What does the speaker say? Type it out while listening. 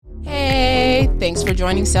Thanks for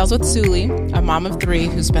joining Sales with Suli, a mom of three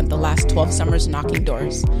who spent the last 12 summers knocking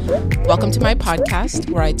doors. Welcome to my podcast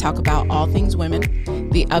where I talk about all things women,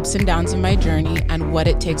 the ups and downs of my journey, and what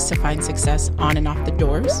it takes to find success on and off the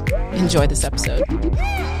doors. Enjoy this episode.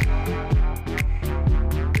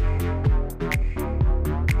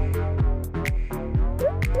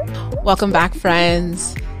 Welcome back,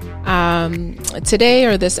 friends. Today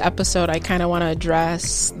or this episode, I kind of want to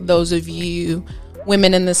address those of you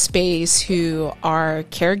women in the space who are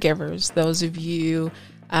caregivers, those of you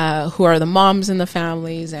who are the moms in the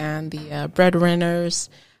families and the breadwinners,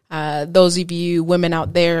 those of you women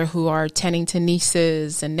out there who are tending to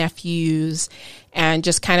nieces and nephews and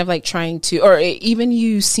just kind of like trying to, or even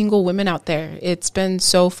you single women out there. It's been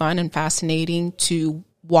so fun and fascinating to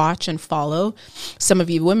watch and follow some of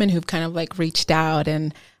you women who've kind of like reached out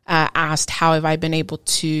and asked how have I been able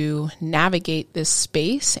to navigate this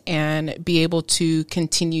space and be able to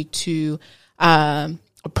continue to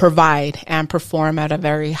provide and perform at a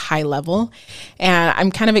very high level. And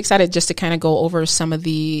I'm kind of excited just to kind of go over some of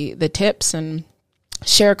the tips and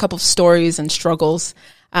share a couple of stories and struggles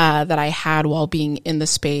that I had while being in the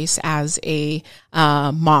space as a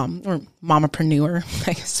mom or momapreneur,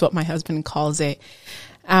 I guess is what my husband calls it.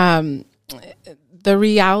 The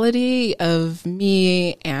reality of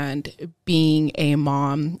me and being a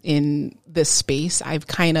mom in this space, I've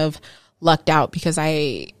kind of lucked out because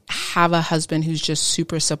I have a husband who's just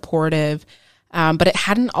super supportive, but it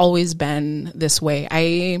hadn't always been this way.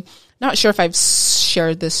 I'm not sure if I've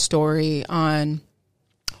shared this story on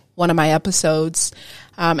one of my episodes,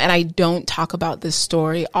 and I don't talk about this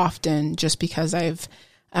story often just because I've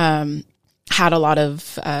had a lot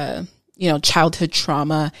of childhood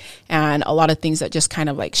trauma and a lot of things that just kind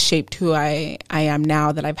of like shaped who I am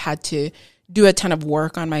now, that I've had to do a ton of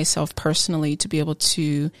work on myself personally to be able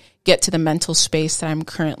to get to the mental space that I'm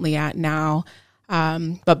currently at now.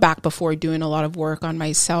 But back before doing a lot of work on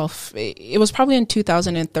myself, it was probably in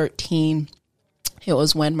 2013. It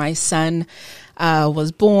was when my son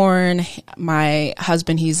was born. My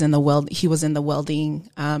husband, he was in the welding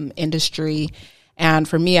industry. And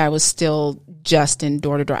for me, I was still just in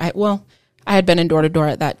door-to-door. I had been in door-to-door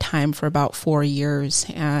at that time for about 4 years.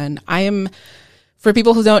 And I am, for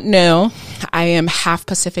people who don't know, I am half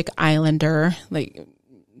Pacific Islander. Like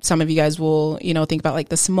some of you guys will, think about like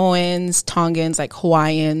the Samoans, Tongans, like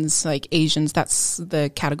Hawaiians, like Asians. That's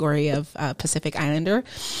the category of Pacific Islander.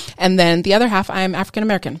 And then the other half, I'm African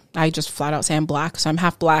American. I just flat out say I'm Black. So I'm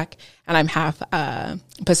half Black and I'm half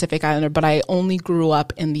Pacific Islander, but I only grew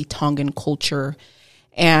up in the Tongan culture.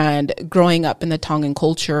 And growing up in the Tongan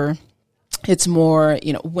culture, it's more,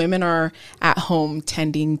 women are at home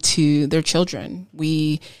tending to their children.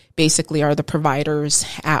 We basically are the providers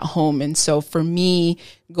at home. And so for me,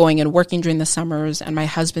 going and working during the summers and my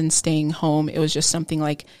husband staying home, it was just something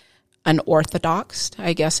like unorthodox,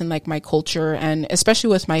 I guess, in like my culture. And especially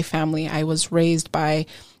with my family, I was raised by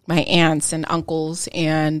my aunts and uncles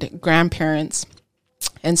and grandparents.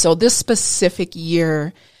 And so this specific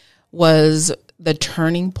year was the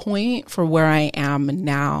turning point for where I am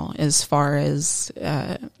now as far as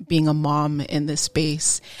being a mom in this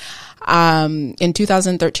space. In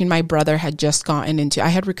 2013, my brother had just I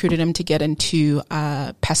had recruited him to get into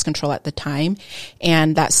pest control at the time.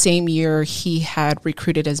 And that same year, he had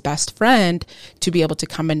recruited his best friend to be able to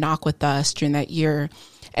come and knock with us during that year.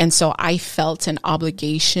 And so I felt an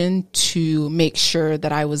obligation to make sure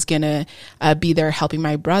that I was going to be there helping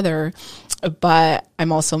my brother. But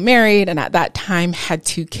I'm also married and at that time had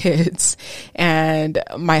 2 kids and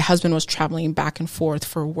my husband was traveling back and forth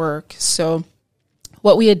for work. So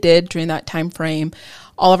what we had did during that time frame,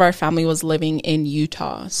 all of our family was living in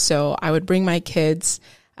Utah. So I would bring my kids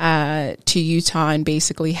to Utah and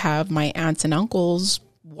basically have my aunts and uncles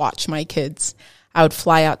watch my kids. I would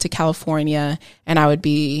fly out to California and I would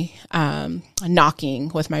be knocking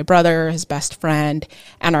with my brother, his best friend,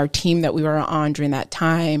 and our team that we were on during that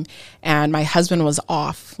time. And my husband was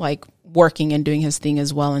off, like working and doing his thing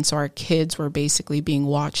as well. And so our kids were basically being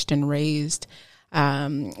watched and raised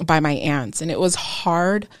by my aunts. And it was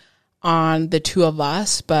hard on the two of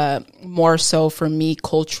us, but more so for me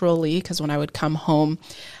culturally, because when I would come home,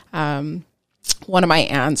 one of my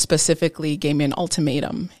aunts specifically gave me an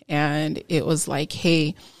ultimatum and it was like,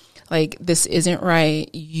 hey, like, this isn't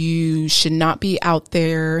right. You should not be out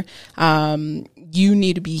there. You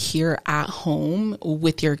need to be here at home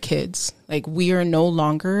with your kids. Like, we are no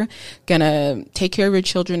longer gonna take care of your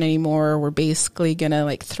children anymore. We're basically gonna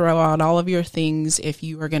like throw out all of your things if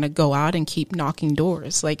you are gonna go out and keep knocking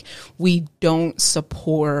doors. Like, we don't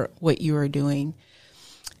support what you are doing.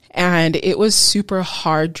 And it was super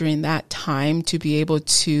hard during that time to be able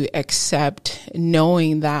to accept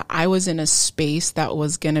knowing that I was in a space that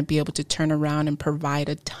was going to be able to turn around and provide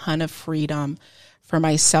a ton of freedom for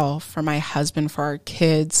myself, for my husband, for our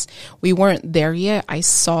kids. We weren't there yet. I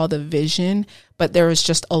saw the vision, but there was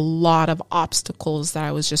just a lot of obstacles that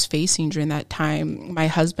I was just facing during that time. My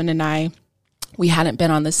husband and I, we hadn't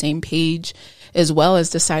been on the same page, as well as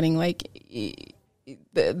deciding like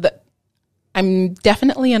I'm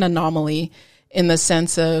definitely an anomaly in the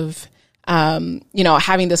sense of,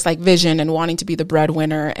 having this like vision and wanting to be the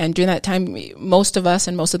breadwinner. And during that time, most of us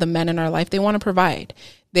and most of the men in our life, they want to provide.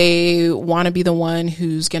 They want to be the one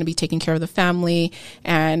who's going to be taking care of the family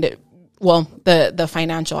and, well, the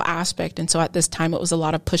financial aspect. And so at this time, it was a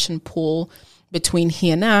lot of push and pull between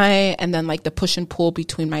he and I, and then like the push and pull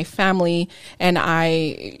between my family and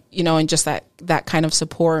I, and just that kind of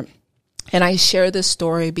support. And I share this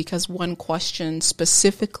story because one question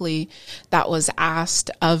specifically that was asked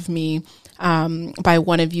of me by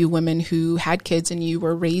one of you women who had kids and you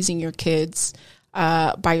were raising your kids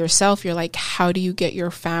by yourself, you're like, how do you get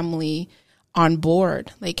your family on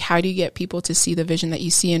board? Like, how do you get people to see the vision that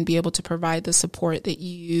you see and be able to provide the support that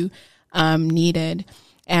you needed?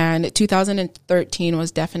 And 2013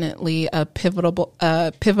 was definitely a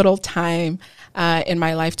pivotal time in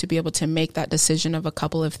my life to be able to make that decision of a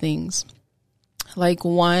couple of things. Like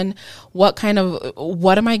one, what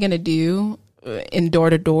am I going to do in door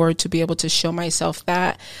to door to be able to show myself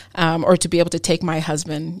that, or to be able to take my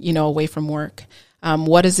husband, away from work?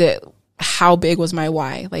 What is it? How big was my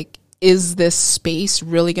why? Like, is this space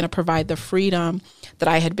really going to provide the freedom that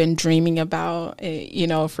I had been dreaming about,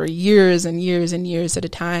 for years and years and years at a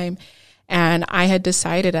time? And I had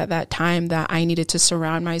decided at that time that I needed to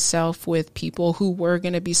surround myself with people who were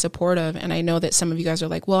going to be supportive. And I know that some of you guys are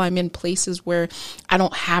like, well, I'm in places where I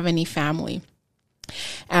don't have any family.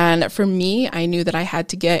 And for me, I knew that I had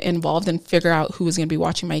to get involved and figure out who was going to be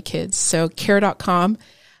watching my kids. So care.com,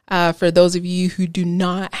 for those of you who do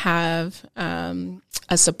not have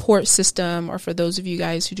a support system, or for those of you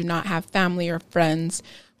guys who do not have family or friends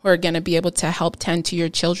who are going to be able to help tend to your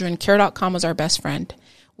children, care.com was our best friend.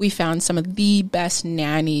 We found some of the best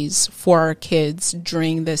nannies for our kids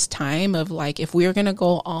during this time of like, if we are going to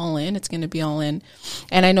go all in, it's going to be all in.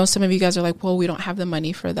 And I know some of you guys are like, well, we don't have the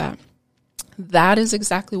money for that. That is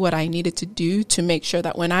exactly what I needed to do to make sure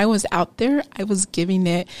that when I was out there, I was giving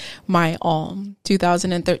it my all.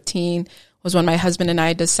 2013 was when my husband and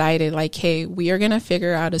I decided like, hey, we are going to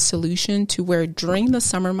figure out a solution to where during the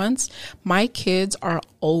summer months, my kids are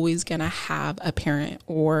always going to have a parent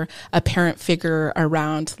or a parent figure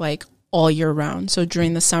around like all year round. So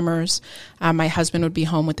during the summers, my husband would be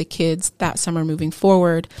home with the kids that summer moving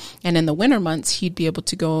forward. And in the winter months, he'd be able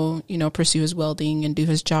to go, pursue his welding and do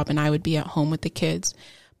his job. And I would be at home with the kids.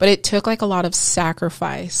 But it took like a lot of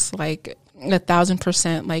sacrifice, like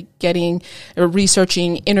 1,000%, like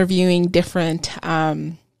researching, interviewing different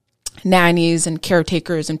nannies and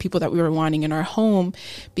caretakers and people that we were wanting in our home,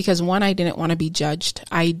 because one, I didn't want to be judged.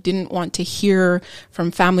 I didn't want to hear from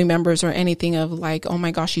family members or anything of like, oh my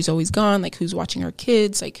gosh, she's always gone. Like, who's watching our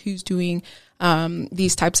kids? Like, who's doing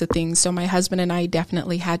these types of things? So my husband and I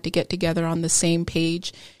definitely had to get together on the same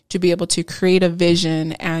page to be able to create a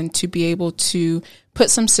vision and to be able to put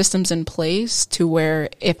some systems in place to where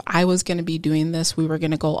if I was going to be doing this, we were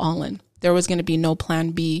going to go all in. There was going to be no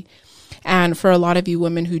plan B. And for a lot of you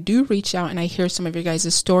women who do reach out, and I hear some of your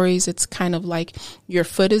guys' stories, it's kind of like your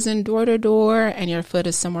foot is in door to door and your foot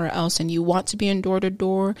is somewhere else, and you want to be in door to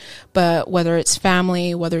door, but whether it's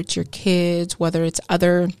family, whether it's your kids, whether it's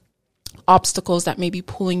other obstacles that may be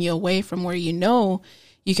pulling you away from where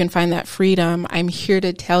you can find that freedom, I'm here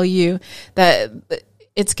to tell you that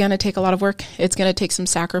it's going to take a lot of work. It's going to take some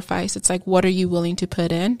sacrifice. It's like, what are you willing to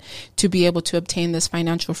put in to be able to obtain this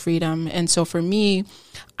financial freedom? And so for me,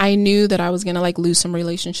 I knew that I was going to like lose some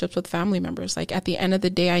relationships with family members. Like at the end of the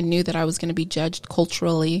day, I knew that I was going to be judged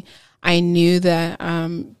culturally. I knew that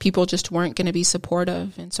people just weren't going to be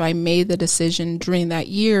supportive. And so I made the decision during that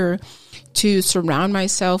year to surround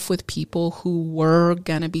myself with people who were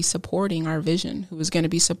going to be supporting our vision, who was going to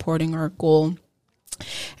be supporting our goal.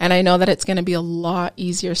 And I know that it's going to be a lot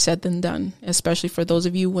easier said than done, especially for those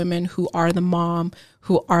of you women who are the mom,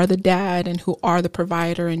 who are the dad, and who are the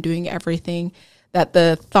provider and doing everything. That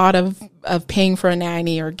the thought of paying for a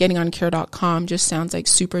nanny or getting on care.com just sounds like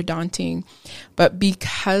super daunting. But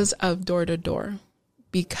because of door to door,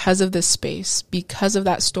 because of this space, because of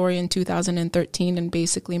that story in 2013, and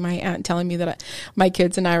basically my aunt telling me that my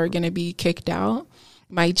kids and I were going to be kicked out,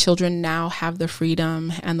 my children now have the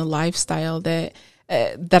freedom and the lifestyle that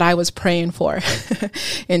that I was praying for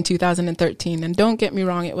in 2013. And don't get me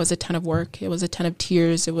wrong, it was a ton of work. It was a ton of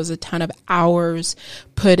tears. It was a ton of hours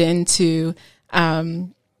put into,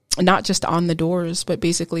 not just on the doors, but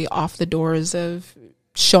basically off the doors of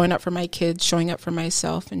showing up for my kids, showing up for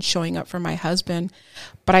myself, and showing up for my husband.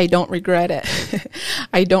 But I don't regret it.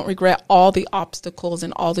 I don't regret all the obstacles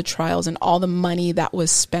and all the trials and all the money that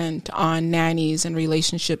was spent on nannies and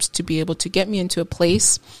relationships to be able to get me into a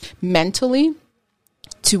place mentally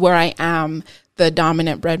to where I am the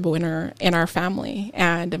dominant breadwinner in our family.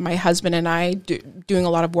 And my husband and I doing a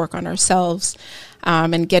lot of work on ourselves,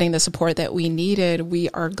 and getting the support that we needed. We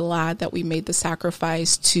are glad that we made the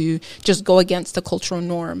sacrifice to just go against the cultural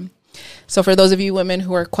norm. So for those of you women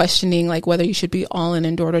who are questioning like whether you should be all in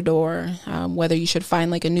and door to door, whether you should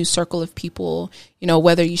find like a new circle of people,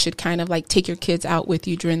 whether you should kind of like take your kids out with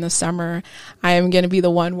you during the summer, I am going to be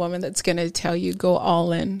the one woman that's going to tell you go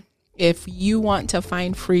all in. If you want to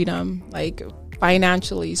find freedom, like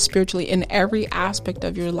financially, spiritually, in every aspect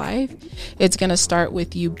of your life, it's going to start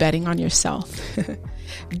with you betting on yourself.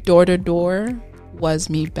 Door to door was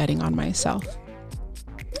me betting on myself.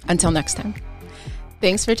 Until next time.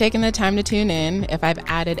 Thanks for taking the time to tune in. If I've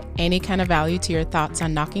added any kind of value to your thoughts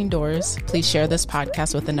on knocking doors, please share this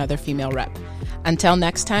podcast with another female rep. Until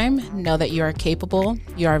next time, know that you are capable,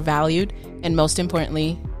 you are valued, and most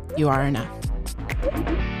importantly, you are enough.